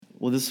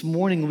Well, this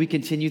morning we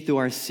continue through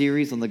our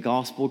series on the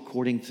gospel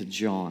according to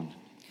John.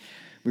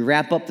 We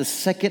wrap up the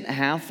second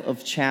half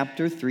of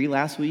chapter 3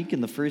 last week.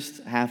 In the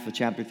first half of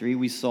chapter 3,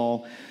 we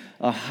saw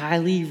a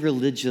highly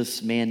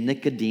religious man,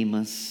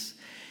 Nicodemus.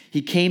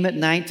 He came at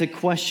night to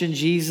question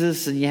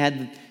Jesus, and you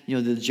had,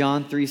 the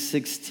John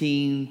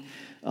 3:16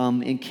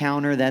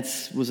 encounter.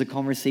 That was a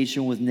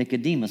conversation with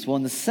Nicodemus. Well,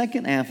 in the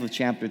second half of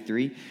chapter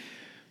 3,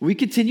 we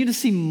continue to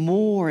see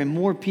more and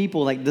more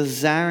people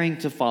desiring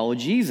to follow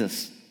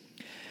Jesus.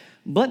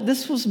 But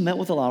this was met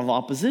with a lot of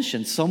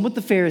opposition, some with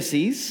the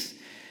Pharisees.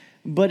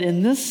 But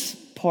in this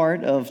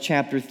part of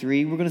chapter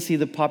 3, we're going to see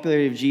the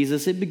popularity of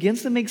Jesus. It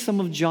begins to make some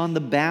of John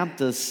the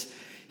Baptist,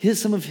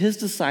 some of his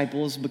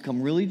disciples,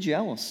 become really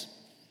jealous.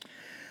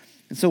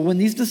 And so when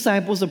these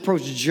disciples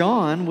approach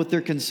John with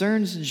their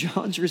concerns,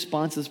 John's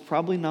response is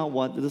probably not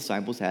what the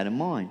disciples had in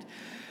mind.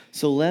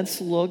 So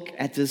let's look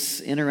at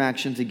this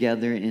interaction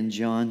together in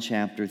John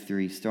chapter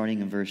 3,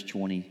 starting in verse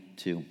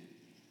 22.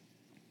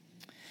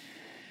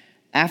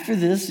 After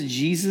this,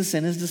 Jesus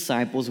and his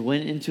disciples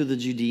went into the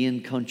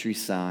Judean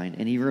countryside,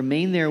 and he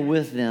remained there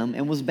with them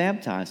and was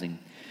baptizing.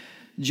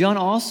 John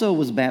also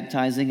was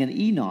baptizing in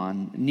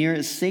Enon,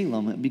 near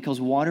Salem, because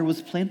water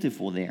was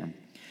plentiful there,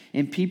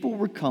 and people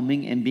were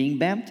coming and being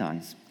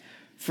baptized,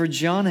 for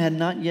John had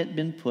not yet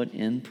been put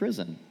in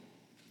prison.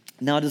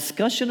 Now a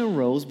discussion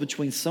arose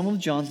between some of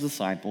John's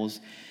disciples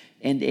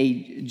and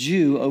a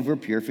Jew over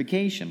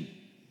purification.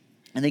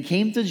 And they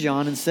came to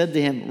John and said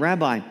to him,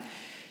 "Rabbi,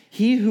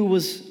 he who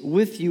was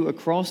with you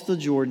across the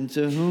Jordan,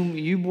 to whom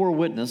you bore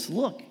witness,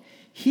 look,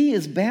 he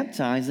is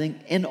baptizing,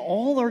 and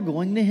all are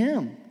going to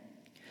him."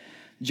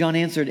 John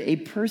answered, "A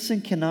person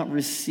cannot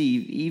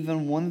receive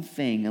even one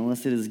thing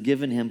unless it is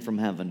given him from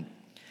heaven.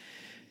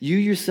 You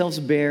yourselves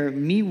bear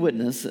me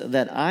witness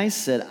that I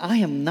said, I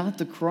am not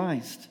the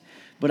Christ,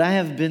 but I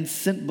have been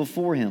sent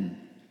before him.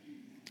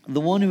 The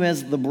one who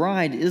has the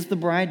bride is the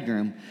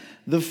bridegroom.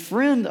 The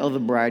friend of the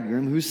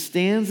bridegroom who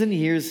stands and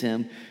hears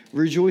him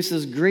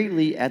rejoices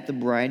greatly at the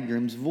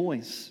bridegroom's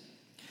voice.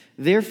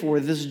 Therefore,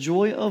 this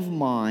joy of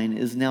mine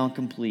is now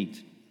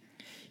complete.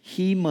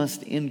 He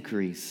must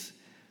increase,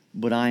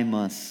 but I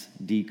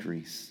must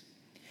decrease.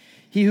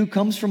 He who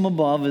comes from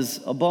above is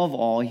above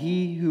all.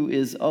 He who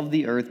is of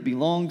the earth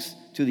belongs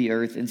to the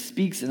earth and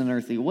speaks in an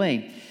earthly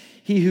way.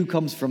 He who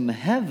comes from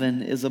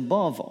heaven is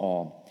above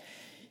all.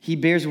 He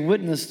bears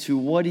witness to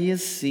what he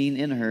has seen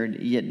and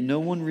heard, yet no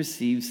one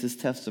receives his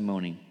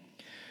testimony.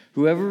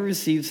 Whoever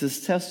receives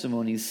his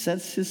testimony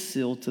sets his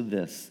seal to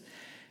this,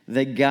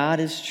 that God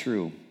is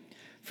true.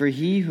 For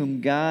he whom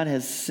God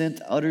has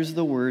sent utters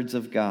the words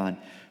of God,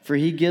 for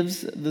he gives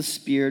the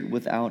Spirit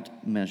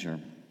without measure.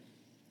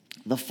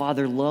 The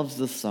Father loves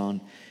the Son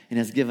and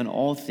has given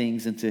all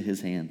things into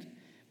his hand.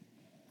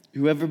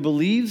 Whoever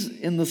believes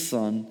in the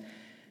Son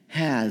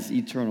has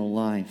eternal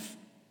life.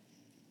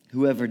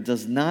 Whoever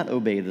does not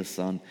obey the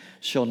Son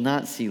shall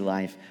not see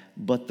life,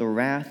 but the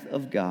wrath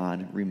of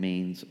God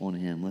remains on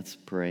him." Let's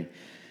pray.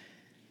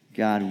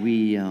 God,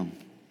 we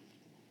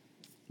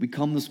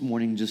come this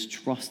morning just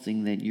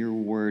trusting that your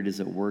word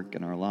is at work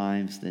in our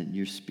lives, that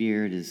your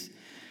Spirit is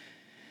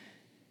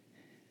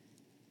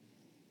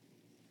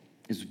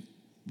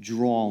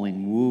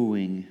drawing,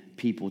 wooing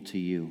people to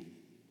you.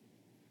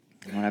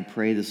 God, I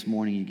pray this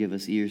morning you give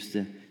us ears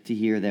to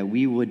hear, that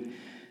we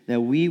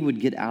would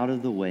get out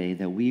of the way,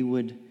 that we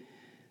would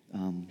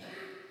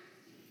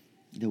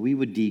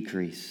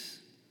decrease,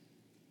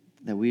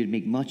 that we would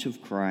make much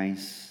of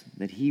Christ,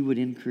 that he would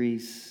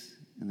increase,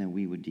 and that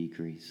we would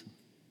decrease.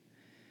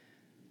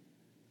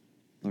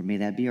 Lord, may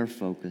that be our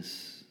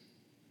focus.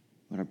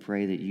 Lord, I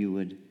pray that you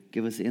would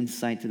give us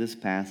insight to this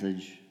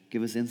passage,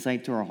 give us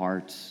insight to our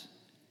hearts.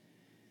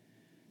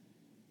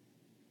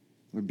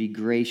 Lord, be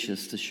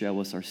gracious to show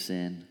us our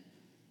sin.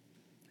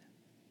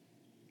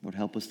 Lord,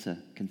 help us to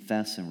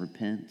confess and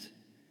repent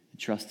and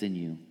trust in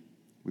you.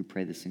 We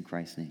pray this in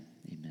Christ's name.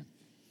 Amen.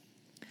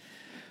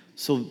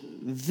 So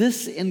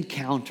this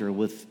encounter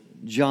with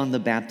John the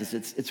Baptist,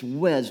 it's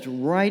wedged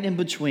right in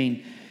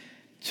between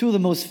two of the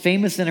most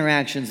famous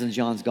interactions in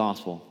John's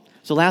gospel.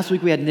 So last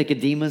week we had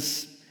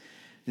Nicodemus,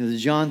 the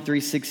John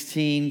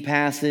 3:16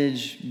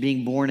 passage,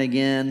 being born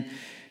again.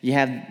 You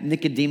have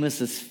Nicodemus,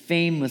 this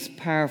famous,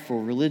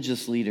 powerful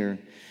religious leader.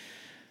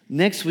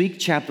 Next week,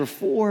 chapter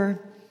 4,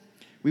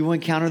 we will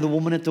encounter the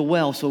woman at the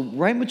well. So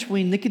right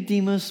between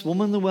Nicodemus,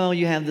 woman at the well,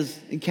 you have this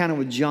encounter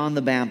with John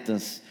the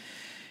Baptist.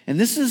 And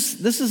this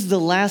is the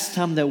last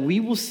time that we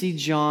will see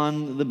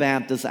John the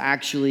Baptist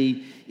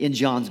actually in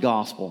John's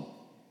gospel,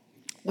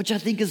 which I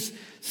think is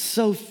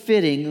so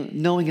fitting,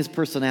 knowing his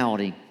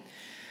personality.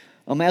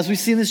 As we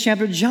see in this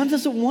chapter, John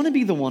doesn't want to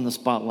be the one in the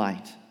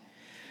spotlight.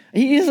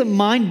 He doesn't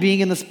mind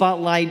being in the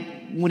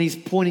spotlight when he's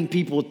pointing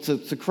people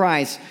to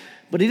Christ,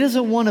 but he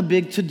doesn't want a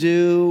big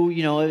to-do.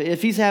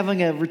 If he's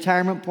having a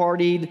retirement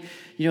party,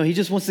 he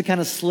just wants to kind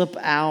of slip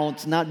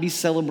out, not be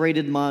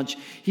celebrated much.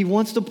 He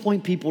wants to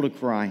point people to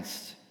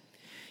Christ.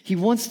 He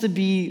wants to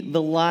be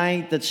the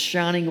light that's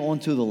shining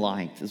onto the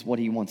light, is what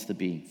he wants to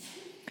be.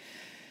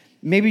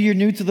 Maybe you're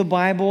new to the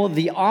Bible.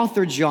 The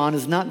author John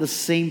is not the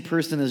same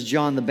person as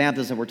John the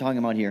Baptist that we're talking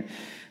about here.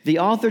 The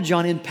author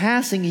John, in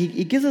passing,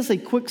 he gives us a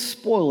quick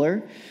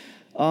spoiler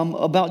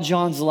about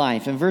John's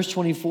life. In verse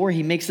 24,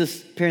 he makes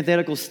this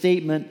parenthetical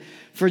statement,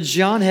 "For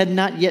John had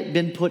not yet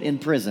been put in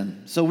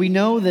prison." So we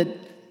know that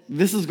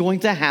this is going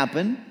to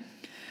happen.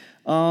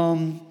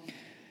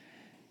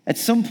 At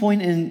some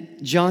point in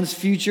John's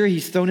future,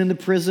 he's thrown into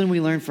prison.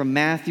 We learn from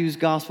Matthew's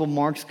gospel,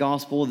 Mark's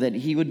gospel, that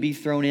he would be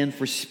thrown in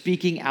for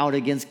speaking out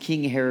against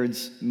King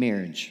Herod's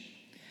marriage.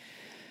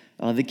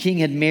 The king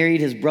had married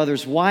his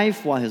brother's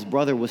wife while his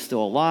brother was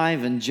still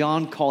alive, and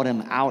John called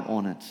him out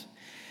on it.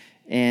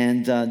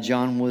 And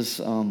John was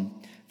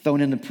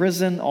thrown into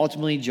prison.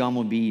 Ultimately, John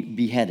would be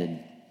beheaded.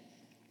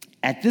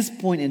 At this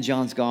point in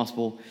John's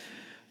gospel,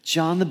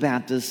 John the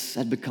Baptist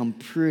had become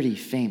pretty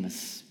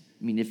famous.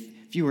 I mean, if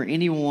you were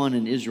anyone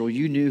in Israel,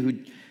 you knew who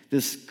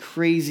this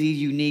crazy,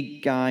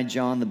 unique guy,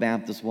 John the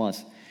Baptist,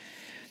 was.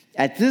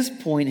 At this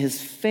point, his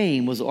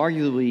fame was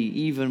arguably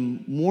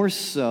even more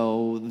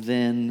so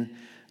than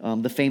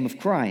the fame of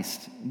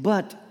Christ.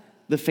 But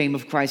the fame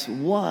of Christ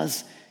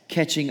was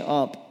catching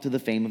up to the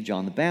fame of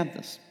John the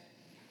Baptist.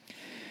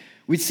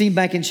 We'd seen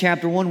back in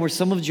chapter 1 where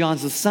some of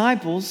John's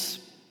disciples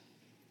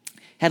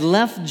had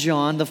left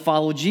John to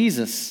follow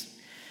Jesus.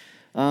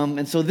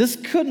 And so this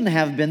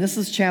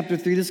is chapter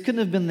 3, this couldn't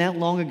have been that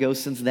long ago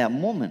since that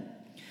moment.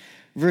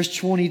 Verse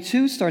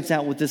 22 starts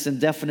out with this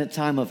indefinite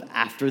time of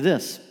after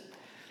this.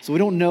 So we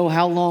don't know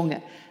how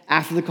long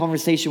after the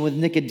conversation with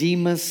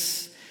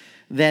Nicodemus,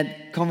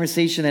 that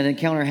conversation, that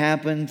encounter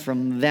happened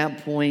from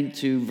that point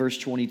to verse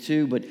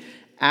 22. But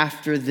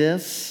after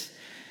this,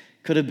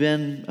 could have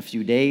been a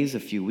few days, a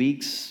few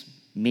weeks,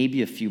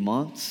 maybe a few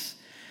months.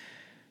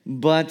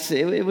 But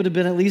it would have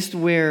been at least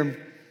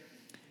where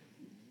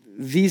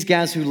these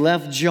guys who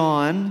left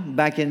John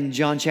back in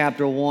John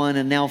chapter 1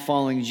 and now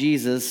following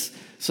Jesus,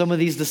 some of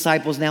these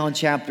disciples now in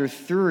chapter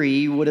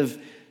 3 would have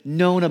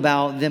known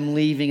about them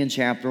leaving in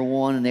chapter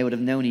 1, and they would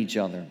have known each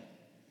other.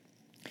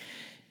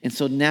 And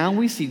so now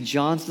we see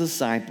John's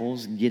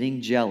disciples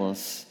getting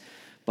jealous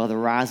by the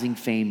rising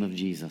fame of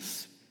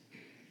Jesus.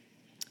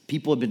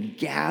 People have been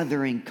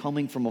gathering,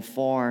 coming from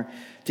afar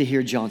to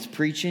hear John's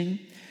preaching,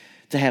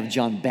 to have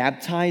John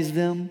baptize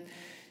them,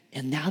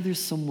 and now there's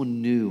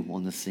someone new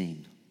on the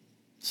scene.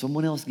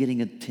 Someone else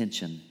getting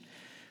attention.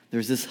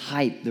 There's this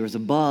hype, there's a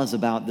buzz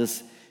about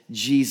this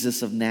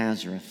Jesus of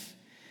Nazareth.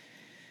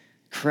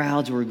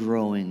 Crowds were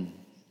growing.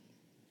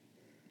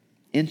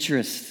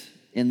 Interest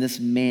in this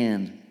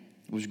man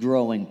was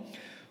growing.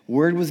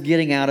 Word was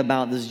getting out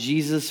about this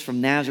Jesus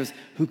from Nazareth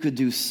who could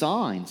do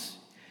signs.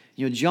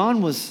 You know,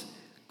 John was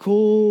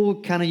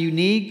cool, kind of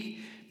unique,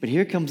 but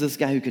here comes this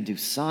guy who could do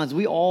signs.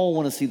 We all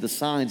want to see the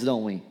signs,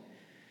 don't we?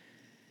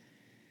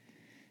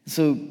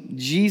 So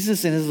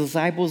Jesus and his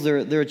disciples,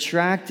 they're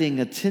attracting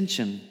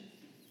attention,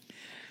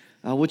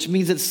 which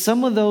means that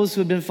some of those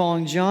who have been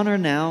following John are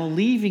now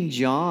leaving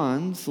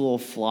John's little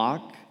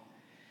flock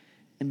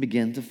and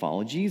begin to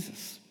follow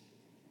Jesus.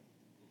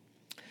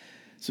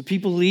 So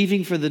people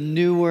leaving for the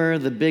newer,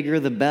 the bigger,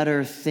 the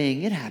better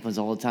thing. It happens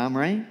all the time,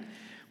 right?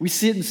 We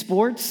see it in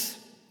sports.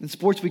 In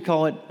sports, we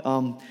call it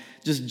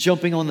just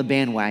jumping on the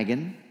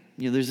bandwagon.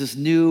 You know, there's this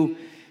new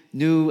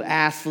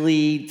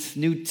athlete,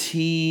 new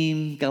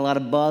team, got a lot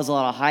of buzz, a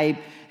lot of hype.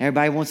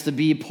 Everybody wants to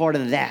be a part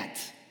of that.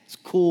 It's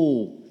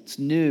cool. It's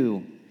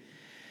new.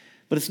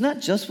 But it's not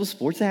just with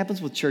sports. It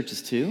happens with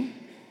churches too.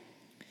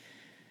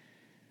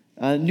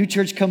 A new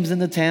church comes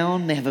into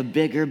town. They have a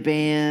bigger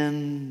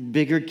band,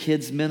 bigger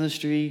kids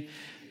ministry,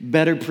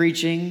 better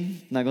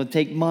preaching. Not going to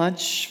take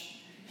much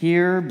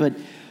here, but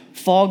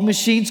fog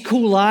machines,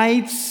 cool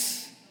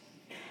lights.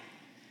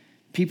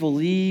 People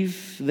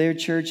leave their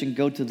church and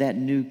go to that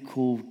new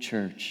cool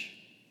church.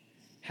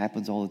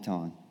 Happens all the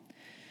time.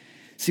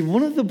 See,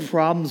 one of the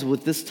problems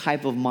with this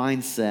type of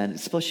mindset,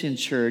 especially in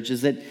church,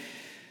 is that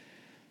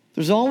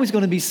there's always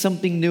going to be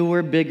something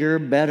newer, bigger,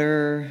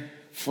 better,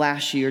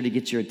 flashier to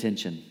get your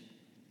attention.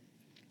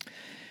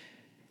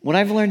 What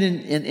I've learned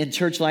in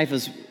church life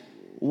is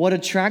what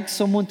attracts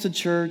someone to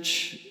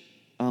church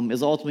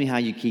is ultimately how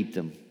you keep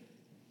them.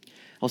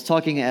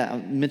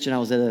 I mentioned I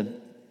was at a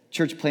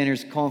church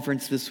planners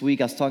conference this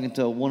week. I was talking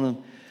to one of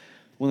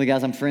the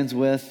guys I'm friends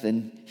with,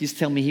 and he's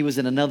telling me he was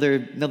in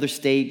another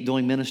state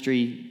doing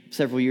ministry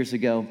several years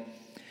ago.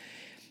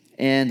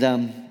 And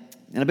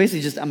I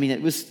basically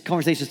it was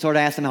conversation started.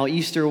 I asked him how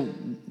Easter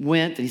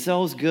went, and he said, "Oh,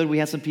 it was good. We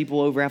had some people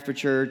over after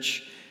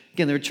church."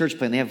 Again, they're a church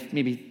plan. They have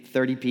maybe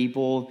 30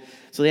 people.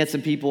 So they had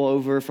some people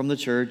over from the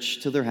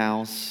church to their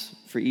house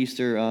for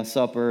Easter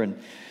supper.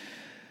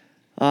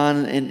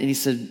 And he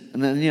said,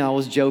 and then, I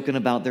was joking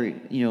about their,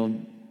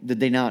 did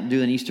they not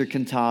do an Easter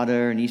cantata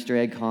or an Easter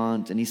egg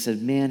hunt? And he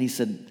said,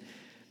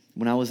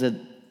 when I was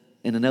in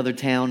another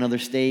town, another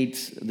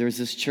state, there's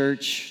this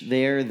church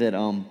there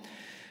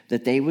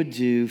that they would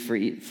do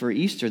for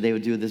Easter. They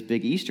would do this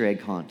big Easter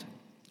egg hunt,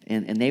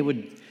 and they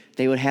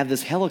would have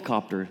this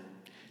helicopter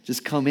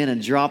just come in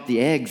and drop the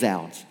eggs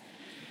out,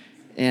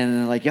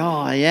 and like,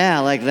 oh yeah,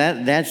 like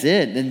that. That's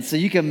it. And so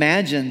you can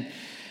imagine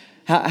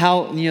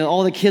how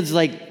all the kids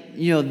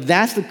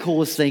that's the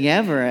coolest thing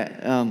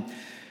ever.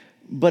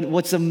 But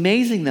what's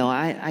amazing though,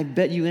 I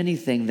bet you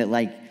anything that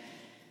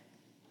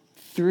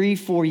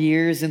 3-4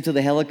 years into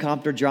the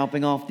helicopter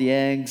dropping off the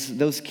eggs,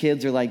 those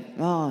kids are like,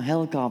 oh,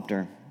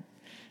 helicopter.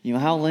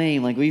 How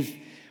lame.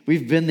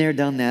 We've been there,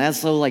 done that. That's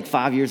so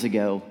 5 years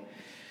ago.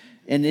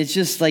 And it's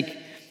just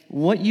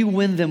what you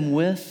win them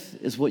with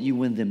is what you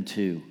win them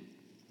to.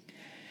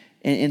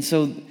 And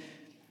so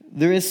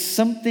there is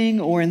something,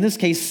 or in this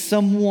case,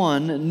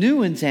 someone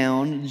new in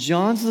town.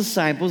 John's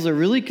disciples are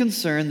really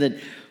concerned that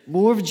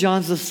more of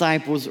John's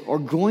disciples are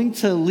going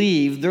to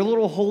leave their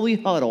little holy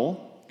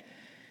huddle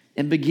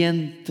and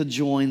begin to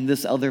join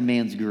this other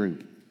man's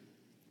group.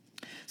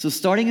 So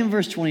starting in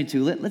verse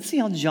 22, let's see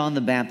how John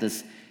the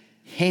Baptist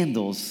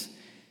handles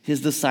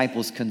his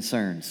disciples'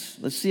 concerns.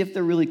 Let's see if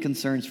they're really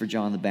concerns for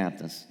John the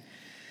Baptist.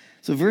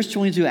 So verse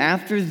 22,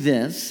 after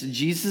this,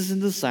 Jesus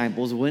and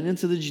disciples went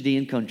into the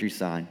Judean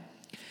countryside,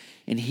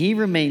 and he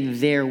remained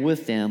there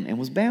with them and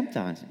was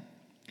baptizing.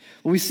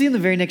 Well, we see in the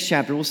very next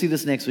chapter, we'll see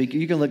this next week.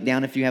 You can look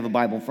down if you have a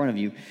Bible in front of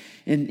you.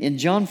 In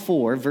John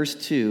 4, verse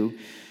 2,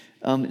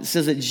 it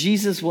says that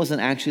Jesus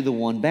wasn't actually the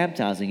one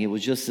baptizing. It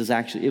was just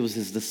it was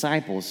his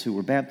disciples who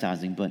were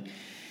baptizing. But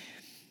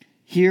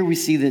here we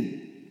see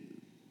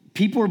that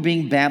people are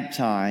being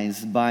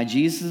baptized by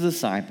Jesus'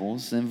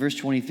 disciples. In verse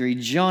 23,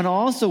 John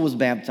also was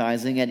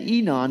baptizing at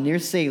Enon near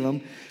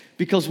Salem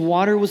because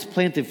water was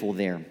plentiful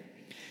there.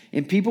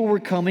 And people were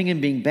coming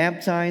and being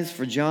baptized,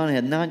 for John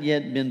had not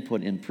yet been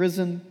put in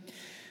prison.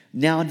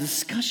 Now a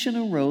discussion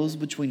arose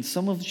between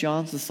some of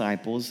John's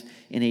disciples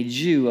and a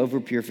Jew over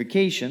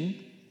purification.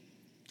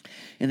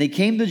 And they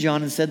came to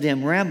John and said to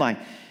him, Rabbi,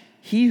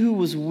 he who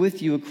was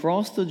with you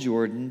across the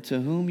Jordan, to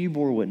whom you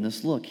bore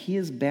witness, look, he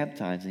is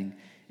baptizing,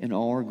 and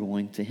all are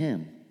going to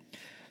him.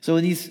 So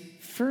in these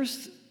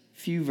first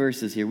few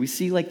verses here, we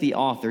see the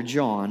author,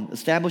 John,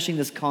 establishing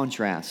this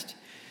contrast,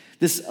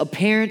 this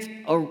apparent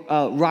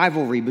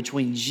rivalry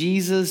between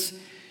Jesus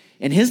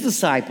and his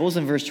disciples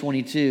in verse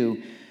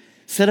 22,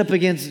 set up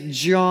against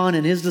John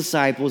and his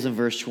disciples in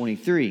verse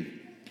 23.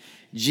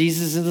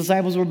 Jesus and the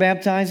disciples were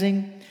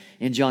baptizing,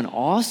 and John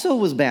also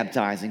was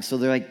baptizing. So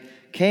they're like,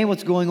 okay,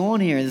 what's going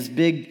on here? This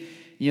big,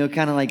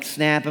 kind of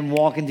snapping,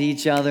 walking to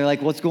each other.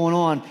 What's going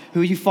on?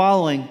 Who are you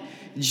following?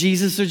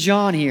 Jesus or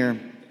John here?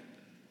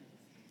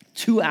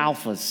 Two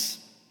alphas,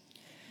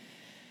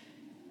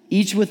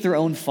 each with their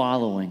own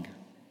following.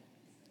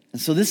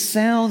 And so this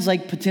sounds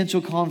like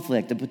potential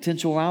conflict, a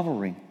potential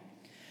rivalry.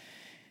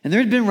 And there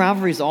had been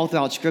rivalries all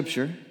throughout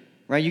Scripture,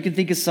 right? You can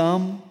think of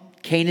some: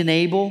 Cain and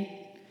Abel,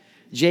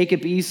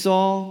 Jacob,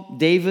 Esau,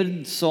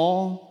 David,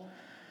 Saul.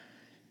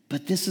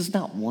 But this is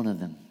not one of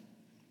them.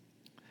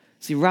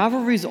 See,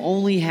 rivalries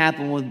only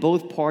happen when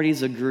both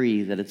parties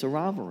agree that it's a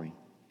rivalry.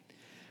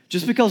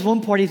 Just because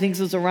one party thinks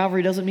it's a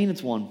rivalry doesn't mean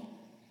it's one.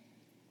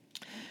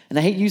 And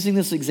I hate using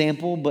this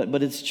example,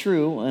 but it's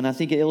true, and I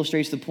think it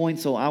illustrates the point,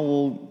 so I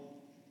will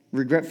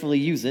regretfully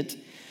use it.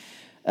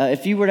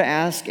 If you were to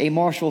ask a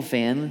Marshall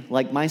fan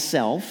like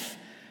myself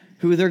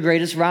who their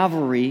greatest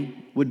rivalry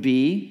would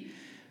be,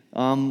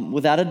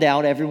 without a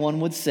doubt, everyone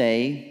would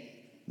say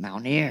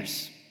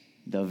Mountaineers,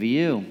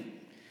 WU.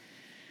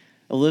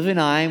 Olivia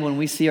and I, when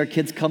we see our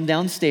kids come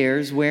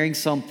downstairs wearing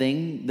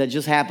something that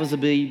just happens to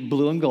be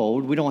blue and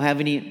gold, we don't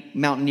have any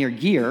Mountaineer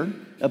gear,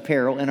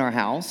 apparel in our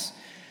house,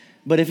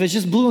 but if it's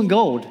just blue and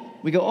gold,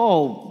 we go,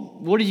 oh,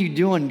 what are you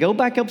doing? Go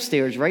back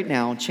upstairs right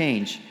now,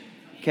 change,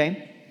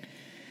 okay?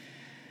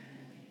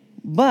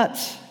 But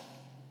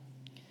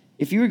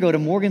if you were to go to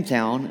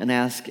Morgantown and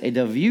ask a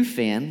WU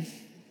fan,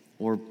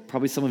 or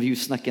probably some of you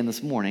snuck in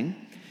this morning,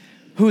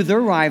 who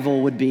their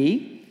rival would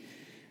be,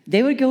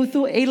 they would go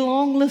through a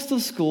long list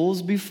of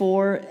schools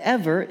before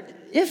ever,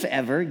 if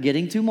ever,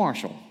 getting to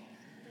Marshall.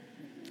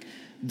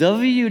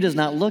 WU does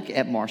not look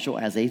at Marshall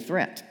as a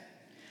threat.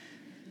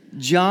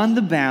 John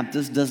the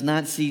Baptist does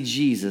not see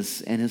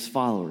Jesus and his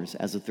followers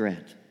as a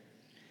threat.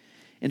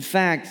 In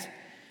fact,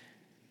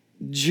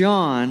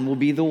 John will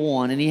be the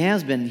one, and he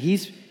has been,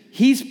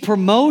 he's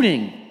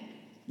promoting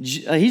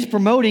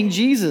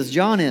Jesus,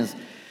 John is.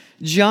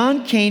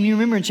 John came, you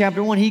remember in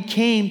chapter 1, he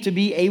came to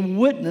be a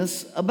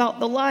witness about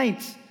the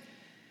light.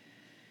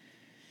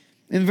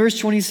 In verse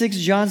 26,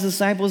 John's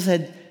disciples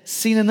had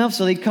seen enough,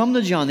 so they come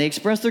to John. They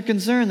express their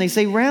concern. They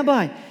say,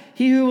 Rabbi,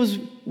 he who was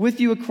with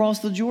you across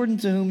the Jordan,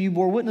 to whom you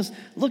bore witness,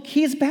 look,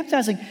 he is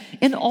baptizing,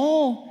 and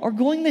all are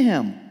going to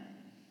him.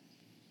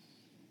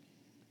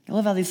 I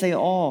love how they say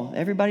all.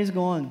 Everybody's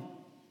going.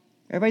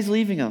 Everybody's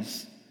leaving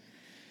us.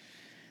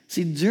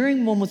 See,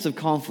 during moments of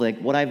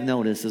conflict, what I've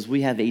noticed is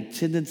we have a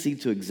tendency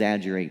to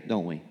exaggerate,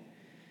 don't we?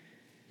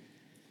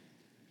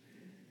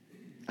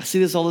 I see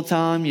this all the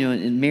time,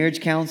 in marriage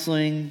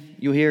counseling,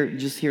 you'll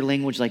hear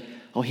language like,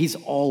 oh, he's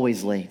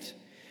always late.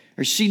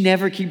 Or she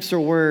never keeps her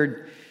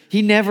word.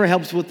 He never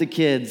helps with the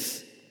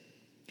kids.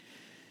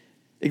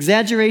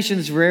 Exaggeration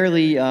is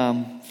rarely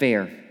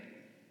fair.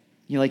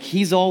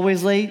 He's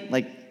always late.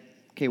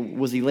 Okay,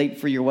 was he late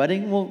for your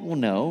wedding? Well,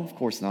 no, of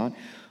course not.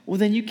 Well,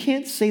 then you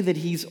can't say that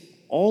he's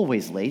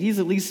always late. He's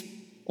at least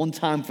on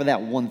time for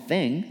that one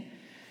thing.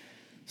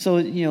 So,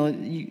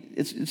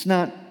 it's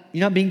not,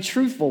 you're not being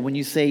truthful when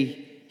you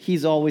say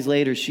he's always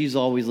late or she's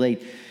always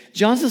late.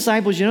 John's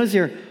disciples, you notice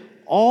here,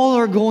 all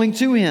are going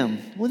to him.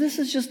 Well, this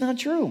is just not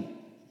true.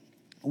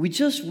 We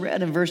just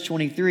read in verse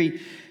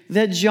 23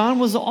 that John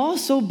was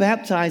also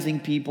baptizing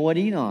people at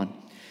Enon,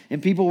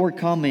 and people were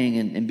coming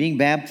and being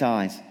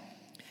baptized.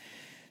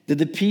 Did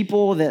the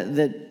people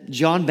that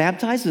John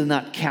baptized, did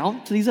not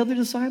count to these other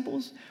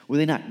disciples? Were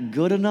they not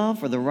good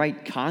enough or the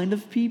right kind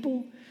of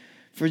people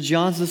for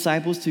John's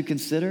disciples to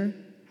consider?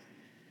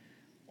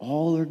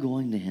 All are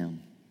going to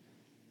him.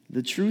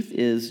 The truth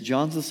is,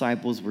 John's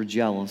disciples were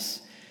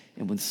jealous,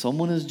 and when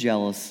someone is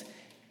jealous,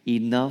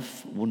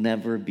 enough will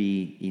never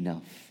be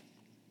enough.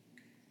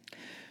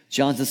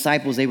 John's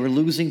disciples, they were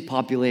losing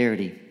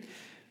popularity.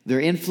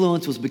 Their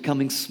influence was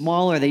becoming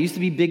smaller. They used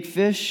to be big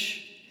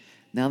fish.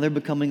 Now they're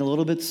becoming a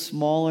little bit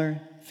smaller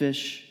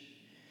fish.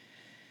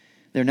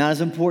 They're not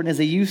as important as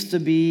they used to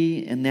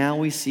be, and now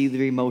we see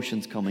their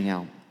emotions coming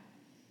out.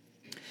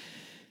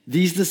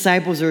 These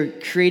disciples are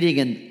creating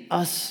an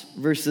us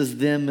versus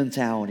them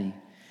mentality.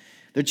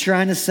 They're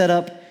trying to set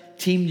up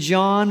Team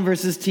John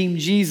versus Team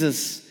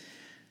Jesus.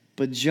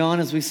 But John,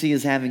 as we see,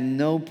 is having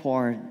no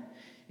part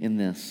in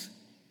this.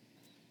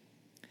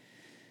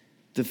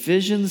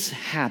 Divisions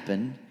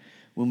happen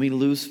when we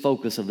lose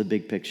focus of the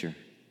big picture.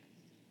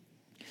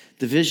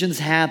 Divisions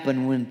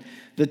happen when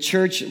the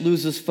church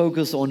loses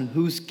focus on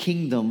whose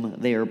kingdom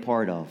they are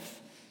part of.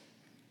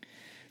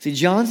 See,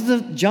 John's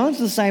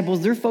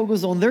disciples, they're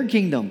focused on their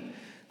kingdom.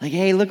 Like,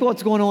 hey, look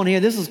what's going on here.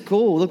 This is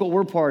cool. Look what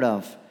we're part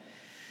of.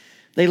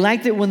 They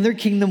liked it when their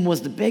kingdom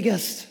was the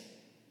biggest.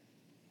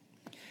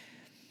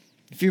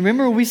 If you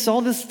remember, we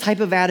saw this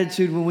type of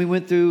attitude when we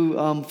went through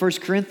 1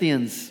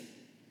 Corinthians.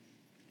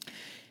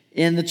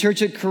 In the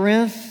church at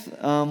Corinth,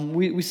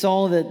 we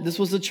saw that this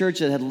was a church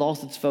that had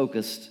lost its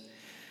focus.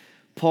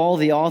 Paul,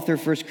 the author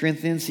of 1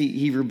 Corinthians,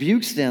 he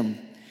rebukes them.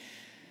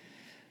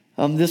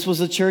 This was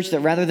a church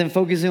that rather than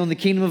focusing on the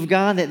kingdom of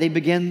God, that they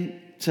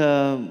began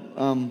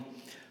to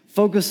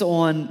focus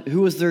on who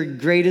was their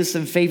greatest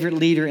and favorite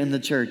leader in the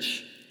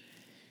church.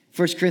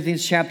 1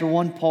 Corinthians chapter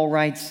 1, Paul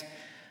writes,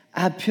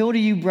 I appeal to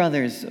you,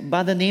 brothers,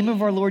 by the name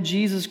of our Lord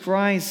Jesus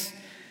Christ,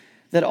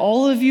 that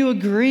all of you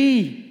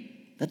agree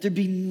that there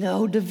be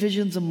no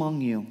divisions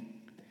among you,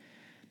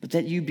 but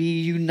that you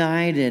be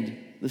united,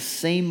 the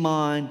same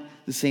mind,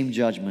 the same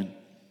judgment.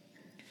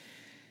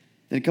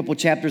 Then a couple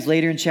chapters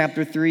later in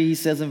chapter 3, he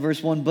says in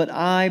verse 1, but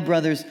I,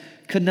 brothers,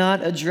 could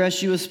not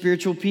address you as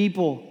spiritual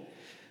people,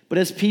 but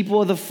as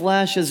people of the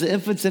flesh, as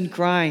infants in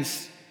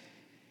Christ.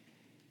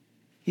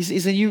 He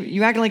said,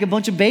 you acting like a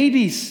bunch of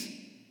babies.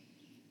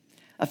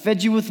 I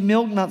fed you with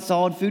milk, not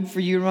solid food, for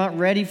you are not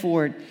ready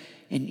for it.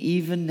 And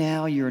even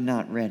now you are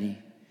not ready,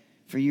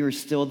 for you are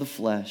still the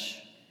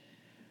flesh.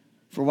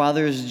 For while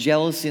there is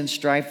jealousy and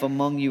strife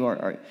among you,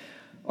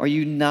 are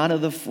you not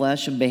of the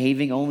flesh and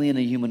behaving only in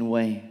a human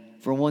way?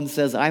 For one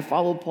says, I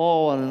follow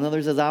Paul, and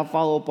another says, I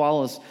follow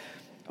Apollos.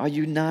 Are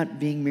you not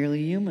being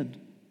merely human?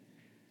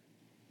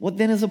 What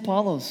then is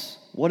Apollos?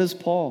 What is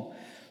Paul?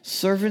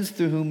 Servants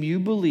through whom you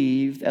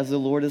believed as the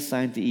Lord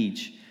assigned to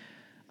each.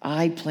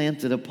 I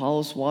planted,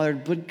 Apollos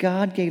watered, but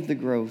God gave the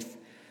growth.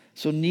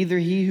 So neither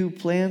he who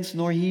plants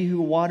nor he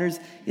who waters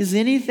is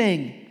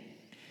anything,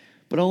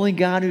 but only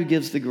God who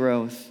gives the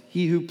growth.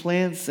 He who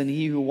plants and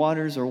he who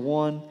waters are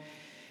one,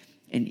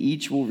 and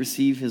each will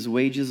receive his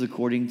wages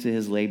according to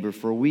his labor.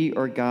 For we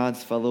are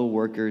God's fellow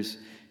workers.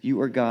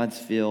 You are God's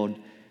field,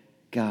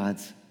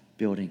 God's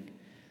building.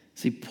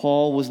 See,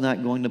 Paul was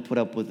not going to put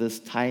up with this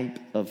type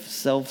of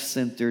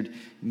self-centered,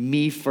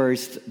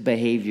 me-first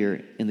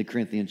behavior in the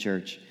Corinthian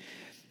church.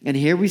 And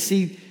here we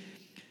see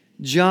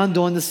John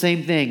doing the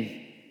same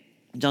thing.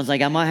 John's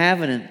like, I'm not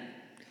having it.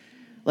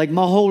 Like,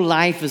 my whole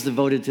life is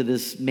devoted to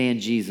this man,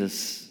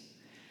 Jesus.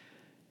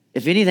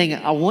 If anything,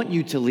 I want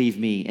you to leave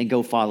me and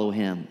go follow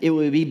him. It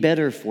would be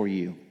better for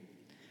you.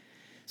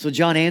 So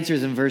John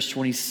answers in verse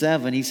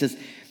 27. He says,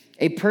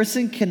 a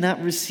person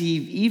cannot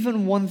receive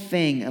even one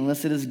thing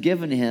unless it is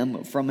given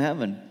him from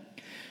heaven.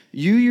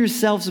 You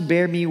yourselves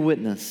bear me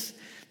witness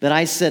that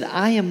I said,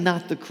 I am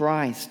not the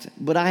Christ,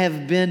 but I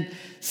have been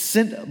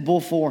sent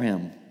before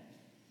him.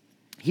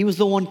 He was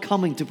the one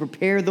coming to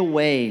prepare the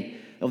way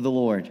of the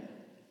Lord.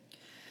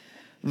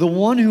 The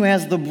one who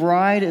has the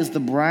bride is the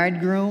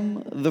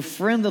bridegroom. The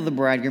friend of the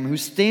bridegroom who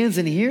stands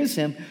and hears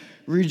him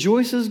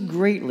rejoices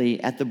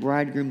greatly at the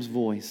bridegroom's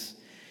voice.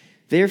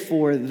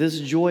 Therefore, this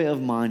joy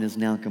of mine is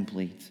now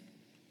complete.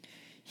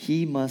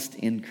 He must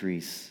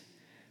increase,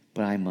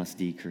 but I must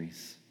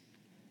decrease.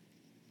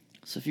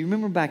 So if you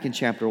remember back in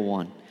chapter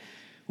 1,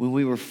 when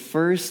we were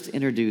first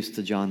introduced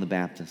to John the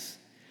Baptist,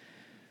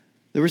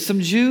 there were some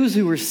Jews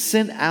who were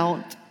sent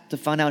out to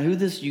find out who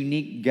this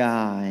unique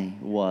guy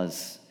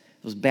was.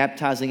 He was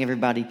baptizing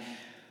everybody.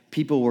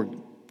 People were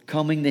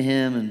coming to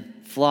him in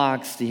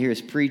flocks to hear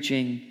his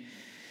preaching.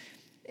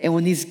 And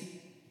when these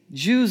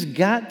Jews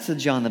got to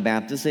John the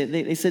Baptist,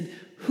 they said,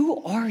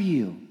 who are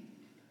you?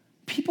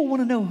 People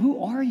want to know,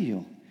 who are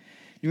you?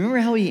 You remember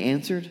how he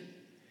answered?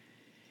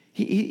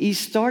 He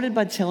started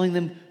by telling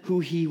them who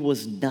he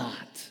was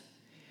not.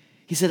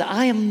 He said,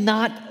 I am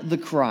not the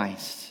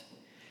Christ.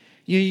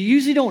 You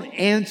usually don't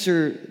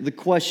answer the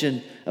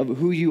question of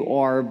who you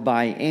are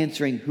by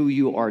answering who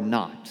you are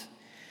not.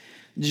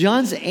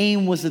 John's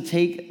aim was to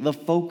take the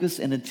focus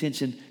and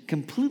attention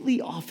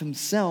completely off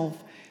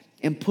himself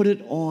and put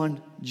it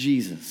on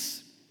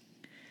Jesus.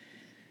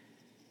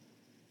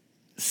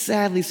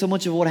 Sadly, so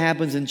much of what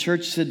happens in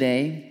church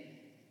today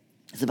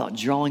is about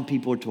drawing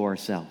people to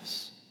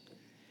ourselves.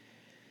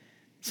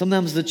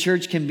 Sometimes the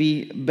church can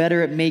be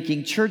better at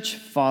making church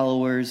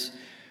followers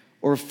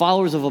or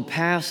followers of a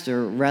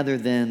pastor rather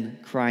than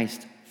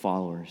Christ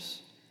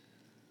followers.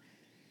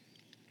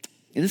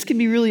 And this can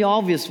be really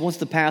obvious once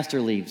the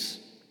pastor leaves.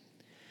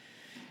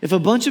 If a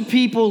bunch of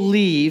people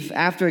leave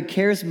after a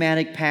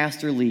charismatic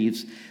pastor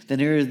leaves, then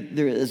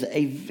there is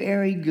a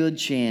very good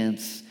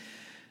chance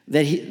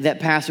that that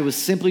pastor was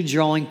simply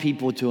drawing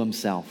people to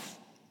himself.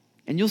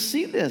 And you'll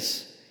see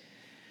this.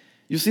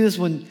 You'll see this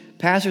when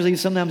pastors leave.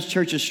 Sometimes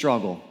churches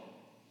struggle.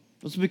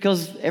 It's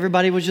because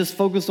everybody was just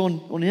focused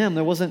on him.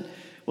 There wasn't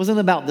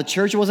about the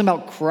church. It wasn't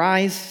about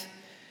Christ.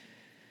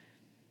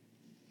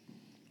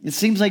 It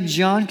seems like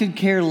John could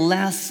care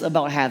less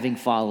about having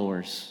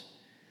followers.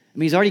 I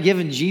mean, he's already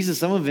given Jesus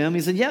some of them.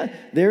 He said, yeah,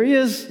 there he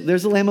is.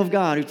 There's the Lamb of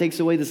God who takes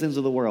away the sins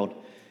of the world.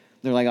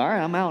 They're like, all right,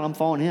 I'm out. I'm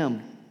following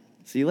him.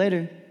 See you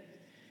later.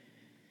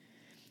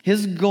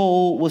 His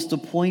goal was to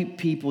point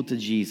people to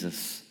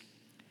Jesus.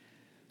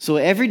 So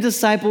every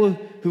disciple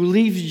who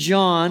leaves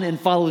John and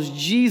follows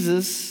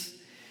Jesus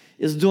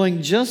is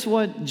doing just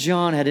what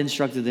John had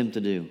instructed them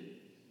to do.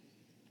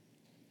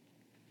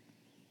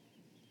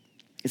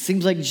 It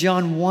seems like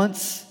John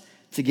wants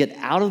to get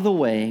out of the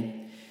way.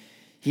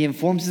 He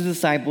informs his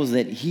disciples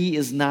that he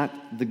is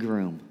not the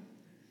groom.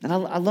 And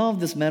I love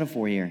this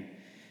metaphor here.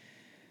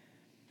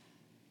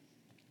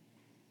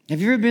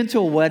 Have you ever been to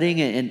a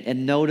wedding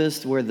and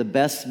noticed where the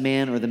best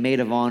man or the maid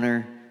of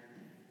honor,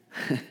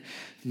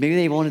 maybe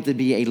they want it to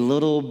be a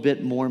little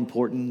bit more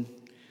important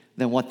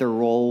than what their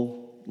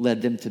role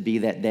led them to be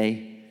that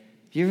day?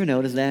 Have you ever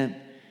noticed that?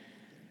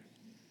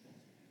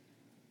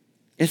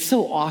 It's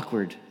so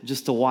awkward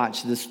just to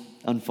watch this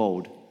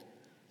unfold.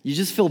 You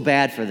just feel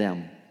bad for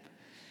them.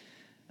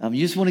 You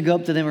just want to go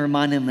up to them and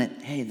remind them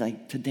that, hey,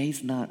 like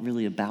today's not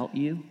really about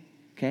you,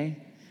 okay?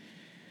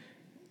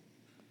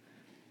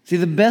 See,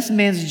 the best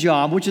man's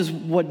job, which is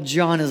what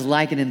John is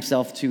likened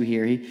himself to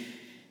here,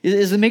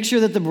 is to make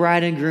sure that the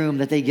bride and groom,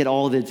 that they get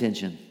all the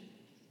attention.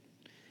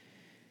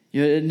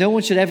 You know, no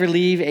one should ever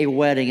leave a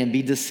wedding and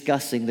be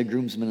discussing the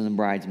groomsmen and the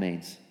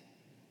bridesmaids.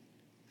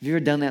 Have you ever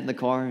done that in the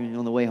car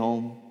on the way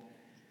home?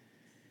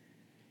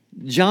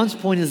 John's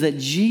point is that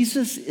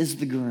Jesus is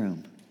the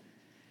groom.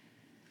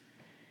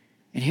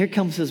 And here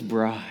comes his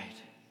bride.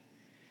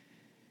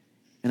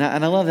 And I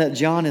love that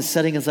John is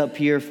setting us up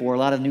here for a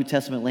lot of New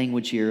Testament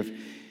language here of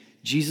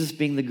Jesus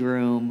being the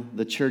groom,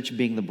 the church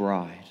being the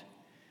bride.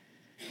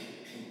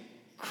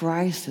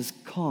 Christ has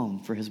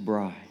come for his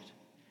bride.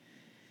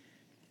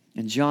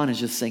 And John is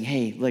just saying,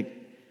 hey, look,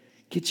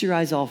 get your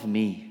eyes off of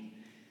me.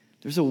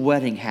 There's a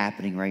wedding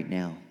happening right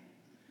now.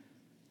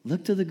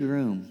 Look to the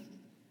groom.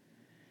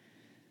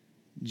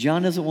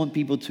 John doesn't want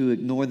people to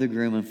ignore the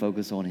groom and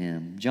focus on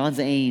him. John's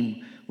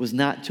aim was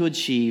not to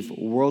achieve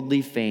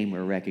worldly fame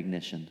or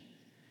recognition.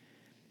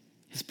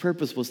 His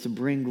purpose was to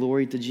bring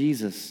glory to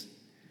Jesus.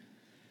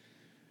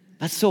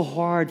 That's so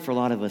hard for a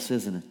lot of us,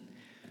 isn't it?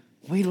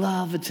 We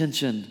love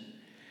attention.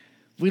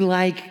 We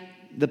like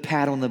the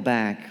pat on the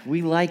back.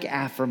 We like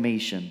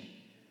affirmation.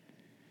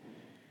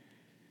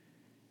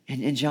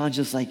 And John's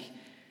just like,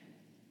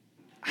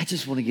 I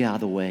just want to get out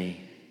of the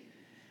way.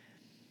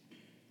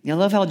 I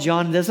love how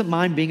John doesn't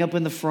mind being up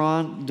in the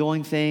front,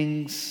 doing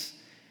things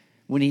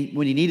when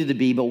he needed to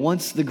be, but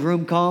once the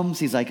groom comes,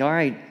 he's like, all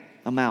right,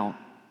 I'm out.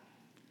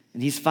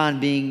 And he's fine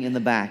being in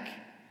the back.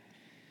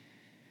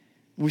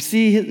 We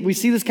see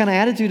this kind of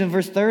attitude in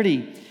verse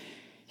 30.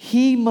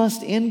 He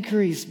must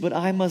increase, but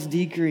I must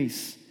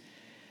decrease.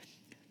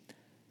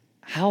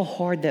 How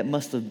hard that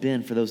must have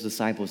been for those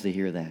disciples to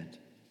hear that.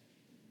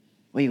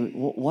 Wait,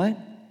 what?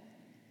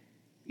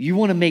 You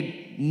want to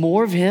make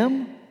more of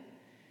him?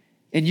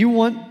 And you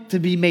want to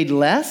be made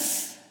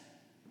less?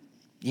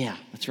 Yeah,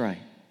 that's right.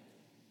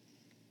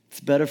 It's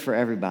better for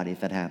everybody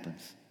if that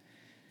happens.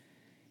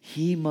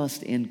 He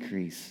must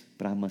increase,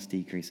 but I must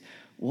decrease.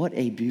 What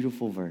a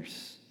beautiful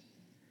verse.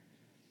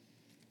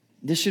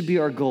 This should be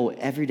our goal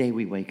every day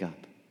we wake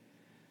up.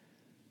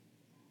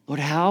 Lord,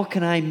 how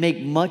can I make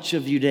much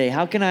of you today?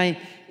 How can I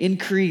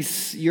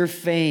increase your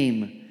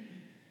fame?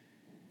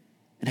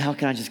 And how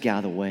can I just get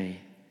out of the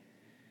way?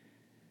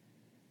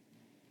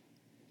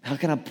 How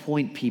can I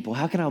point people?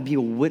 How can I be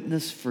a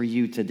witness for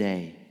you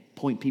today?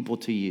 Point people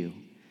to you.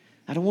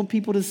 I don't want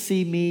people to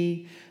see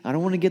me. I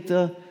don't want to get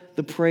the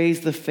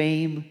praise, the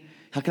fame.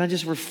 How can I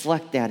just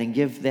reflect that and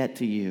give that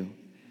to you?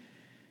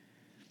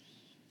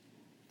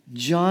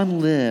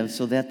 John lived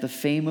so that the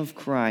fame of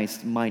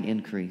Christ might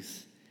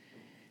increase.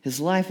 His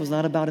life was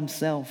not about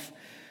himself.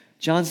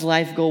 John's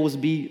life goal was to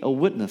be a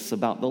witness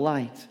about the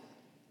light.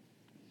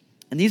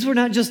 And these were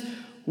not just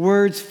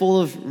words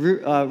full of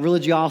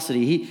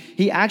religiosity.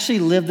 He actually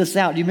lived this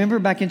out. Do you remember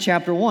back in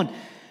chapter 1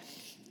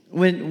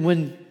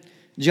 when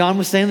John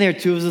was standing there,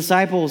 two of his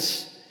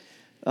disciples,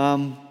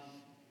 John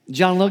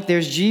looked,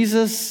 there's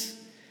Jesus.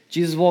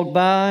 Jesus walked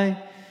by,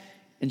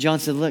 and John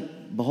said, look,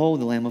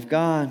 behold, the Lamb of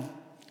God.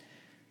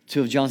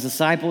 Two of John's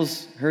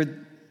disciples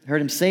heard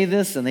him say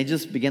this, and they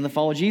just began to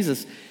follow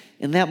Jesus.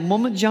 In that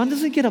moment, John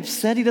doesn't get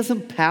upset. He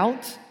doesn't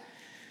pout.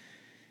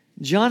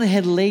 John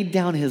had laid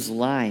down his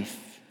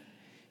life.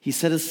 He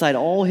set aside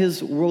all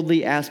his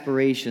worldly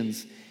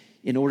aspirations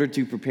in order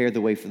to prepare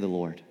the way for the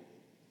Lord.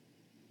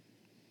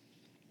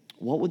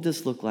 What would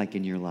this look like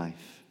in your life?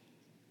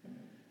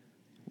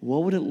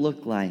 What would it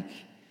look like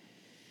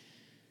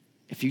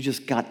if you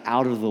just got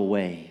out of the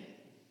way?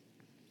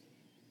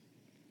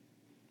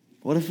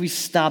 What if we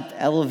stopped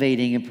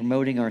elevating and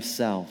promoting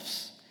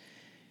ourselves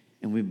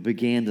and we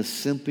began to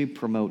simply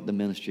promote the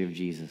ministry of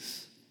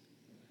Jesus?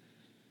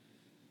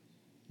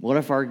 What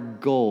if our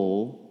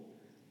goal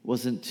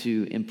wasn't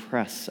to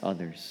impress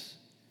others,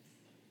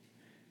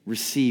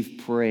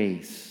 receive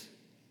praise?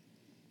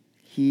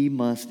 He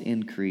must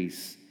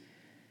increase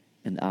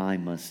and I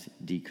must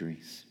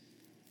decrease.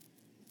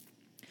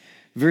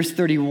 Verse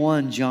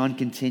 31, John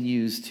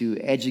continues to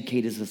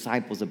educate his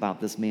disciples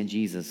about this man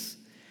Jesus.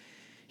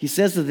 He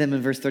says to them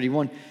in verse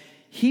 31,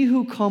 he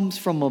who comes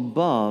from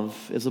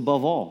above is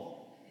above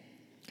all.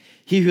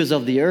 He who is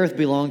of the earth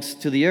belongs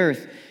to the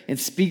earth and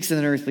speaks in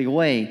an earthly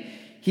way.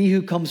 He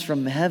who comes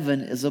from heaven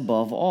is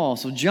above all.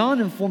 So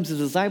John informs his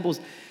disciples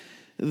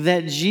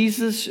that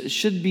Jesus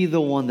should be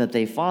the one that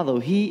they follow.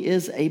 He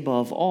is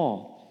above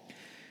all.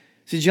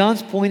 See,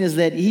 John's point is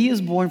that he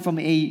is born from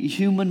a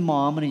human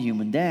mom and a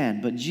human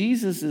dad, but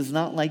Jesus is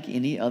not like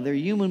any other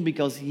human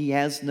because he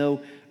has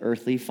no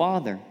earthly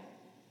father.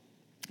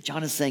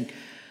 John is saying,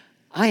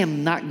 I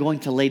am not going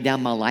to lay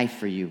down my life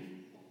for you.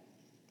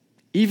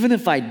 Even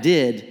if I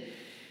did,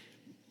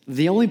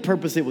 the only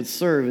purpose it would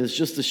serve is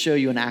just to show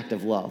you an act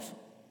of love.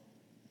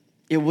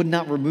 It would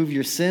not remove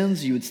your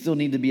sins. You would still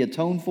need to be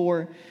atoned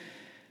for.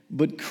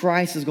 But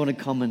Christ is going to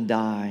come and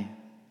die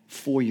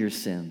for your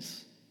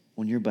sins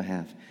on your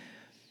behalf.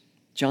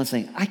 John's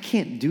saying, I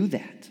can't do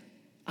that.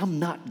 I'm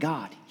not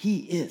God. He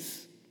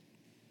is.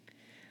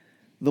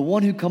 The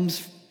one who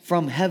comes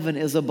from heaven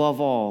is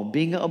above all.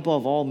 Being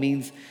above all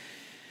means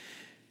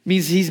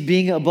he's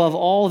being above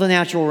all the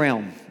natural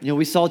realm. You know,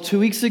 we saw 2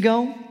 weeks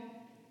ago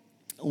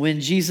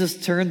when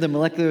Jesus turned the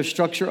molecular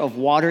structure of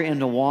water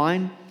into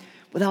wine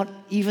without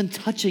even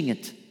touching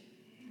it,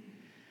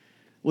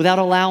 without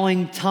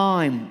allowing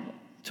time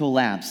to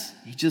elapse.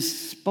 He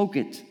just spoke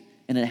it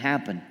and it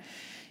happened.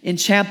 In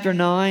chapter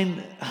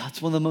 9,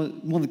 it's one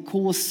of the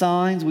coolest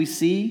signs we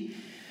see.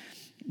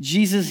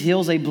 Jesus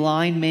heals a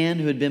blind man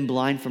who had been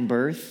blind from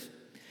birth.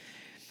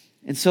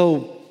 And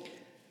so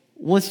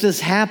once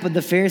this happened,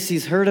 the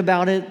Pharisees heard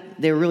about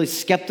it. They were really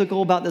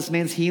skeptical about this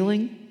man's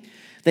healing.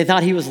 They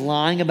thought he was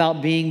lying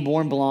about being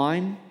born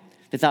blind.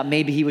 They thought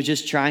maybe he was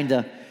just trying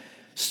to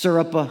stir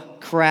up a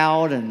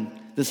crowd and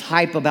this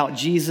hype about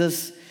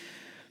Jesus.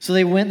 So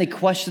they went and they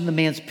questioned the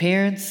man's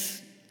parents.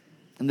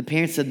 And the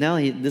parents said,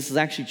 no, this is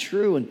actually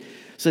true. And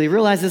so they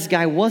realized this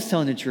guy was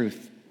telling the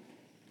truth.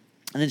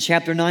 And in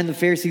chapter 9, the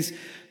Pharisees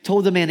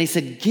told the man, they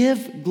said,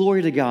 give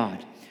glory to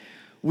God.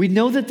 We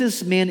know that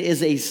this man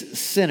is a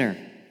sinner.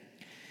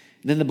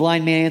 Then the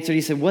blind man answered,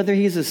 he said, whether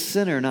he's a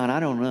sinner or not, I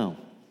don't know.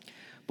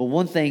 But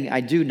one thing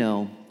I do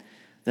know,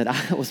 that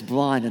I was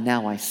blind and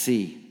now I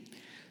see.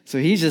 So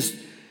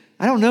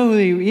I don't know who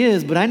he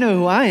is, but I know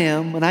who I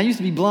am. And I used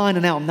to be blind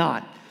and now I'm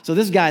not. So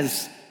this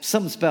guy's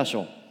something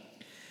special.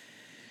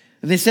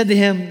 And they said to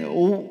him,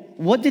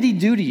 what did he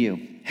do to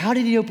you? How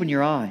did he open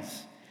your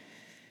eyes?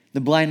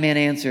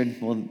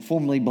 The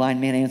formerly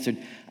blind man answered,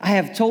 I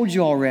have told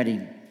you already,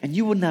 and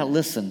you would not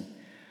listen.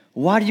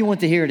 Why do you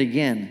want to hear it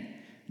again?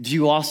 Do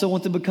you also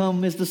want to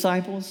become his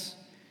disciples?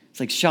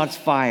 It's like shots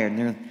fired.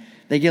 And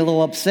they get a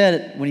little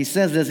upset when he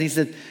says this. And he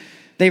said,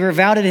 they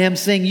reviled him,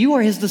 saying, you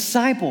are his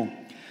disciple,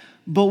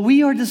 but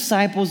we are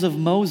disciples of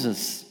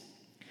Moses.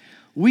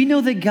 We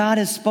know that God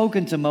has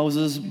spoken to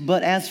Moses,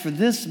 but as for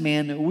this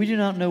man, we do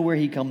not know where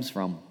he comes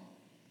from.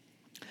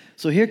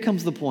 So here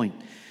comes the point.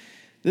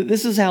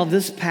 This is how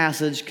this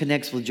passage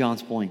connects with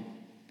John's point.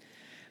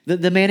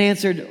 The man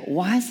answered,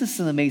 why is this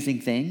an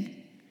amazing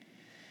thing?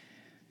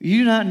 You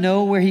do not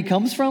know where he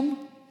comes from?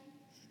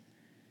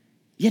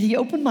 Yet he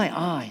opened my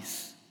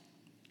eyes.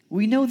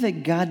 We know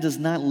that God does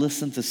not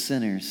listen to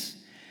sinners,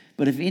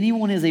 but if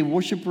anyone is a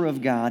worshiper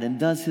of God and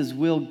does his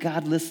will,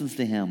 God listens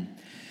to him.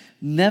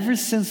 Never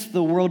since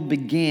the world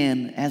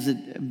began has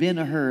it been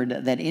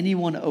heard that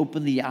anyone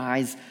opened the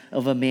eyes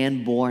of a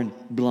man born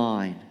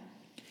blind.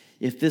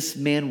 If this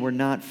man were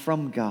not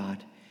from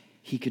God,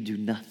 he could do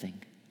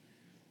nothing.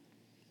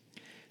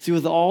 See,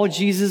 with all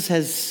Jesus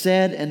has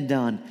said and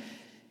done,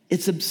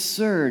 it's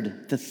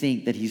absurd to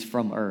think that he's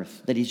from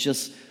earth, that he's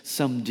just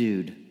some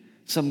dude,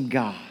 some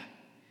guy.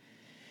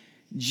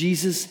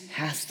 Jesus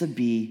has to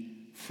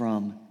be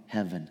from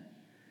heaven.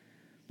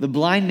 The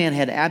blind man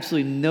had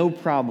absolutely no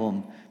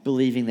problem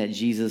believing that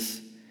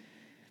Jesus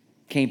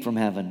came from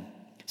heaven.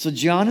 So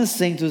John is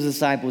saying to his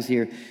disciples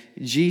here,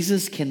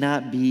 Jesus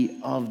cannot be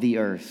of the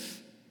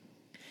earth.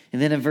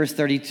 And then in verse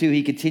 32,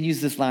 he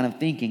continues this line of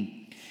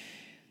thinking.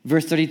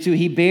 Verse 32,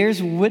 he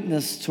bears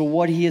witness to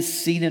what he has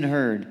seen and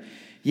heard,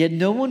 yet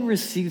no one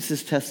receives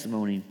his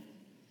testimony.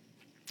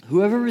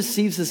 Whoever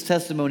receives his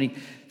testimony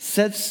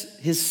sets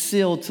his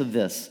seal to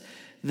this,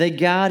 that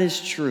God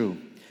is true.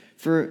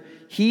 For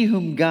he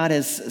whom God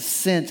has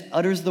sent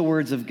utters the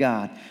words of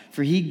God,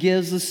 for he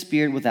gives the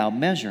Spirit without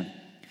measure.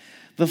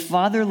 The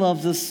Father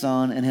loves the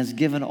Son and has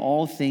given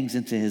all things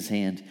into his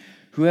hand.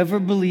 Whoever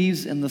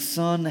believes in the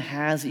Son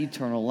has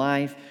eternal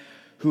life.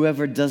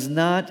 Whoever does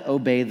not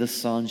obey the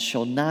Son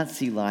shall not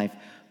see life,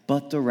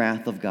 but the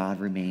wrath of God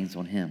remains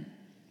on him.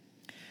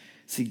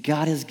 See,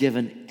 God has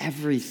given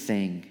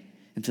everything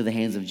into the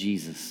hands of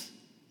Jesus.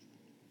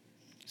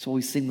 So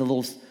we sing the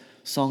little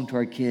song to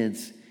our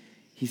kids.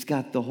 He's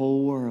got the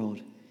whole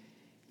world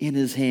in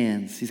his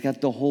hands. He's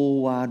got the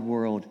whole wide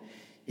world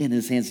in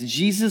his hands.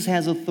 Jesus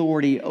has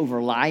authority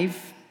over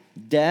life,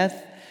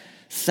 death,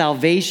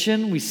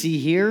 salvation, we see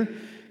here,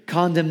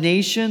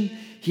 condemnation.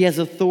 He has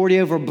authority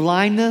over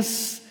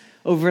blindness,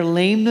 over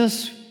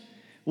lameness.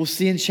 We'll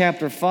see in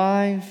chapter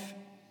 5.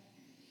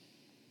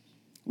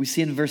 We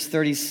see in verse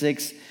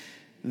 36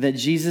 that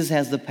Jesus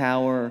has the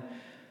power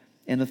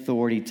and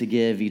authority to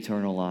give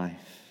eternal life.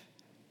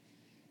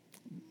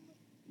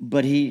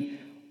 But he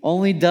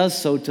only does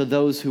so to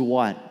those who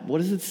what? What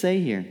does it say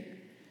here?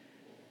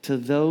 To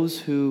those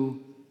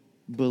who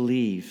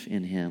believe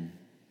in him.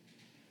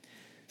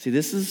 See,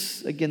 this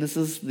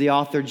is the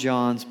author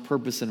John's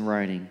purpose in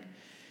writing.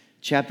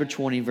 Chapter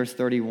 20, verse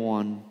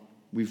 31.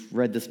 We've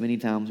read this many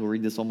times. We'll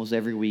read this almost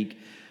every week.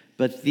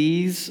 But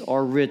these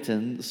are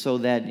written so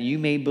that you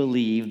may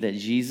believe that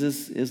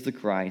Jesus is the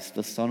Christ,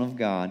 the Son of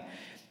God,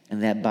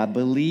 and that by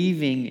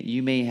believing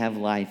you may have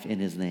life in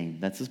his name.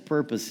 That's his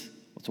purpose.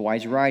 That's why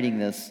he's writing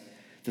this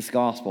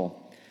gospel.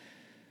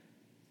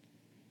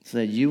 So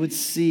that you would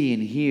see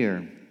and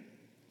hear,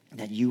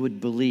 that you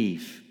would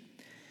believe.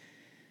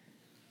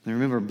 And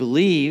remember,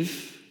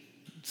 believe,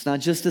 it's not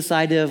just this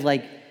idea of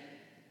like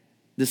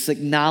this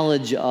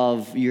knowledge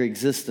of your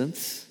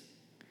existence.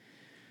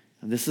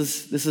 This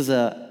is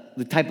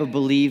the type of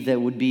belief that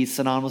would be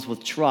synonymous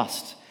with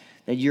trust,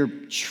 that you're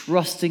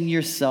trusting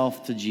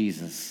yourself to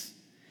Jesus,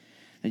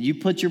 that you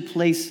put your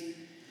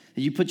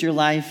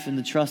life in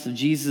the trust of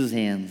Jesus'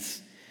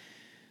 hands.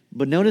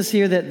 But notice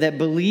here that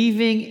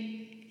believing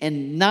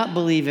and not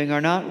believing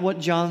are not what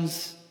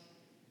John's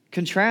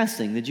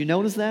contrasting. Did you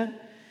notice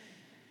that?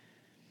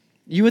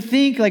 You would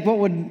think, like what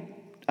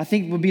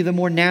would be the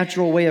more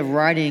natural way of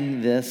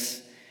writing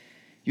this,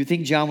 you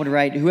think John would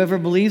write, whoever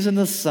believes in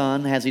the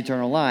Son has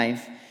eternal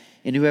life,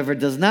 and whoever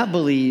does not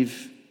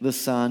believe the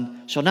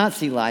Son shall not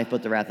see life,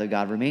 but the wrath of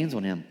God remains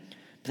on him.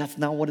 But that's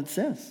not what it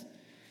says.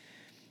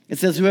 It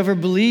says, whoever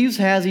believes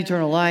has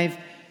eternal life,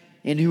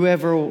 and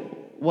whoever,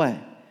 what?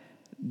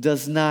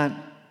 Does not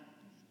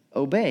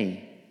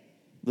obey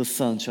the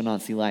Son shall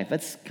not see life.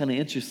 That's kind of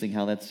interesting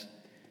how that's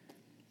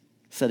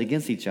set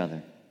against each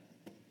other.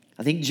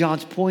 I think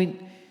John's point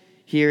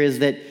here is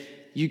that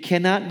you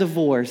cannot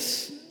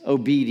divorce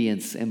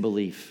obedience and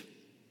belief.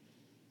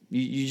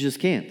 You just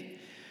can't.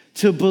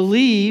 To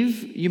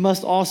believe, you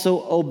must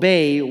also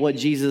obey what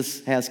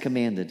Jesus has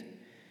commanded.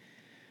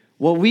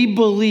 What we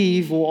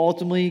believe will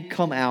ultimately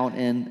come out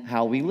in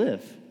how we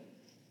live.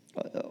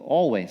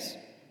 Always.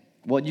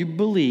 What you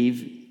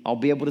believe, I'll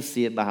be able to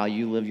see it by how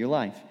you live your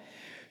life.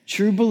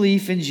 True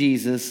belief in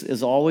Jesus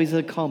is always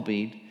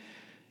accompanied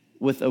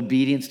with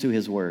obedience to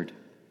his word.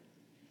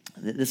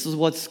 This is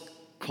what's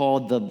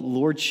called the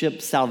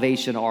lordship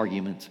salvation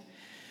argument.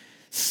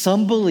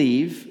 Some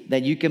believe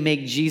that you can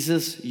make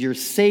Jesus your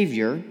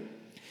Savior,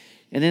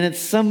 and then at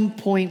some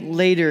point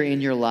later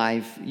in your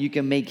life, you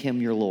can make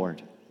him your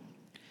Lord.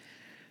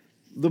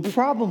 The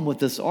problem with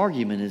this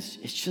argument is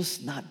it's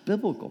just not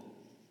biblical.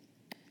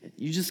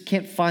 You just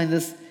can't find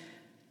this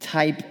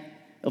type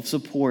of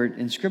support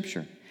in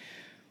Scripture.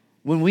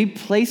 When we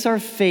place our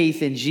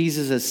faith in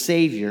Jesus as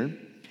Savior,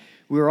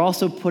 we're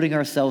also putting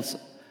ourselves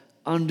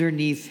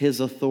underneath his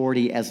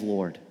authority as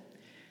Lord.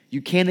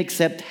 You can't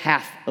accept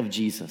half of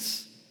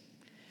Jesus.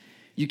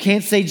 You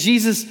can't say,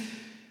 Jesus,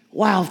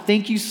 wow,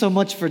 thank you so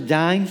much for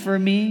dying for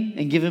me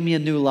and giving me a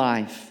new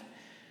life,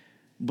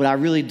 but I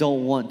really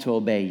don't want to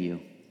obey you.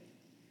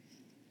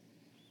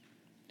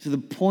 So the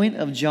point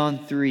of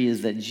John 3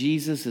 is that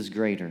Jesus is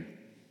greater.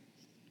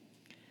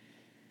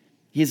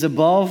 He is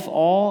above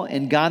all,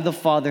 and God the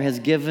Father has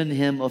given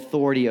him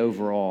authority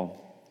over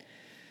all.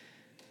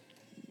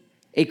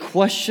 A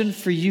question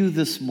for you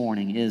this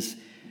morning is,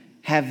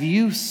 have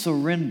you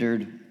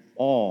surrendered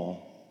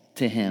all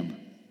to him?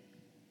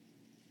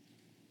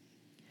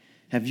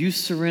 Have you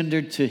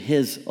surrendered to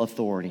his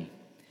authority?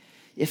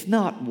 If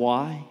not,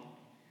 why?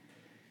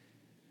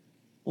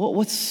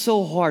 What's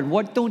so hard?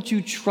 What don't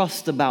you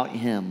trust about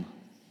him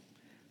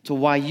to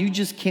why you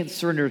just can't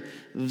surrender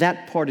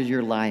that part of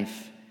your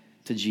life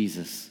to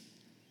Jesus?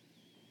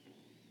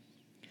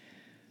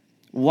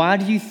 Why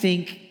do you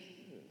think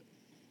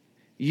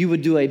you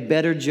would do a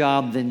better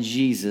job than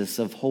Jesus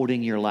of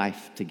holding your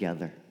life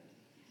together.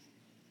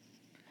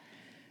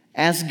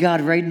 Ask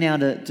God right now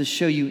to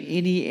show you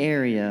any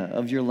area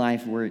of your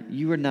life where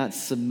you are not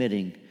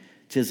submitting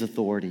to his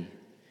authority.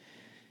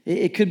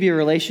 It could be a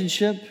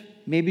relationship.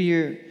 Maybe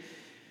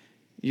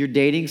you're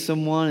dating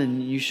someone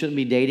and you shouldn't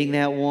be dating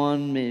that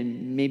one.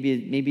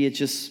 Maybe it's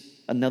just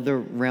another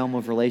realm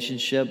of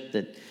relationship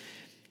that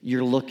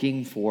you're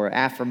looking for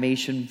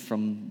affirmation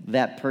from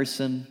that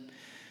person,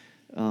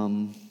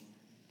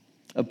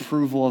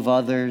 approval of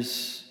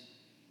others.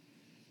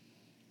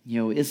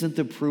 Isn't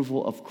the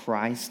approval of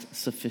Christ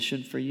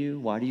sufficient for you?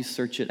 Why do you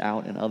search it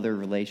out in other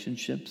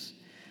relationships?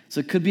 So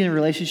it could be in a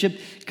relationship,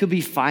 it could be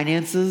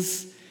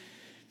finances.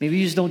 Maybe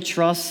you just don't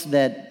trust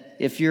that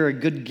if you're a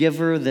good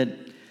giver that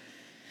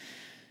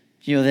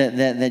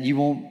you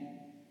won't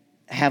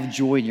have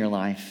joy in your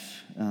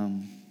life.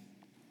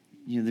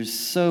 There's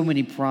so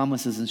many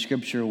promises in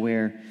Scripture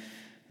where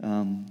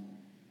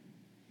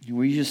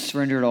you just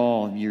surrender it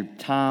all, your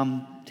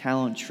time,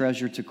 talent,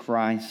 treasure to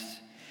Christ.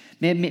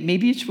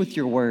 Maybe it's with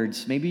your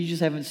words. Maybe you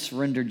just haven't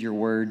surrendered your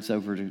words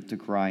over to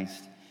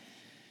Christ.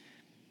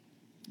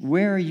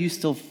 Where are you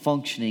still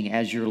functioning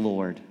as your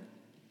Lord?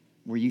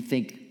 Where you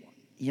think,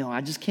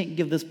 I just can't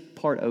give this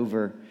part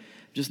over. I'm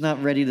just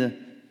not ready to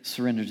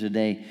surrender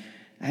today.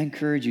 I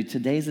encourage you,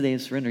 today's the day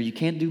of surrender. You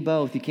can't do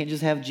both. You can't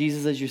just have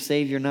Jesus as your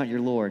Savior, not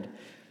your Lord.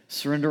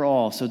 Surrender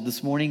all. So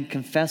this morning,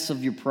 confess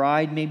of your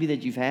pride maybe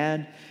that you've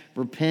had.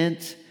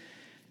 Repent.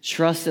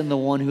 Trust in the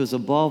one who is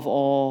above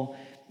all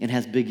and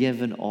has been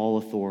given all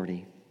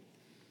authority.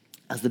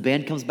 As the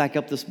band comes back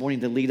up this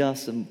morning to lead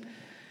us in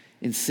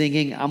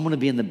singing, I'm going to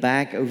be in the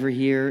back over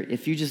here.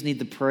 If you just need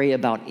to pray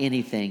about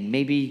anything,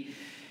 maybe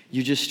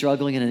you're just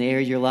struggling in an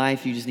area of your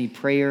life, you just need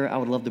prayer, I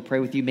would love to pray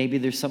with you. Maybe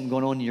there's something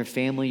going on in your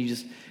family, you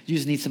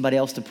just need somebody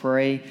else to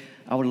pray.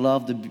 I would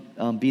love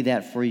to be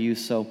that for you.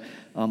 So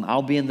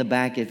I'll be in the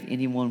back if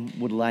anyone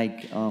would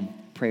like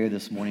prayer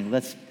this morning.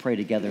 Let's pray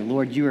together.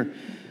 Lord, you are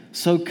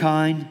so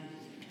kind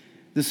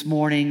this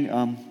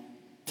morning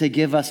to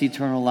give us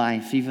eternal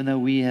life, even though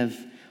we have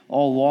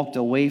all walked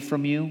away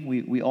from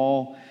you. We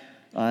all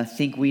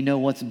think we know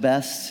what's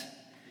best.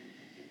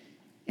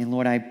 And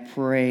Lord, I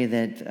pray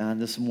that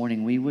this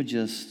morning we would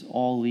just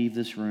all leave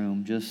this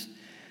room just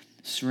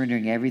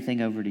surrendering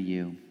everything over to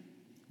you,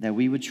 that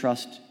we would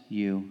trust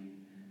you,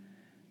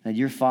 that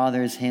your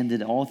Father has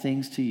handed all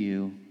things to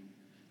you.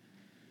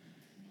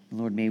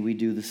 Lord, may we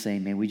do the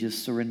same. May we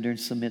just surrender and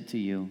submit to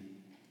you.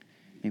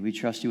 May we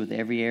trust you with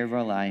every area of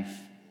our life.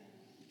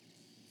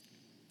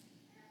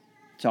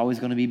 It's always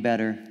going to be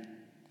better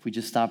if we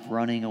just stop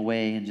running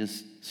away and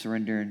just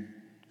surrender and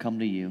come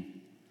to you.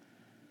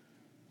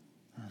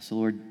 So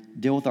Lord,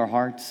 deal with our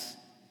hearts.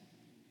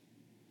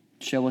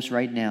 Show us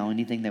right now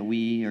anything that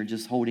we are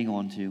just holding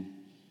on to.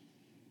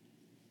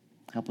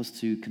 Help us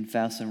to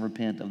confess and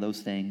repent of those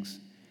things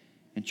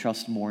and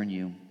trust more in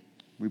you.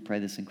 We pray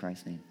this in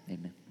Christ's name.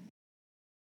 Amen.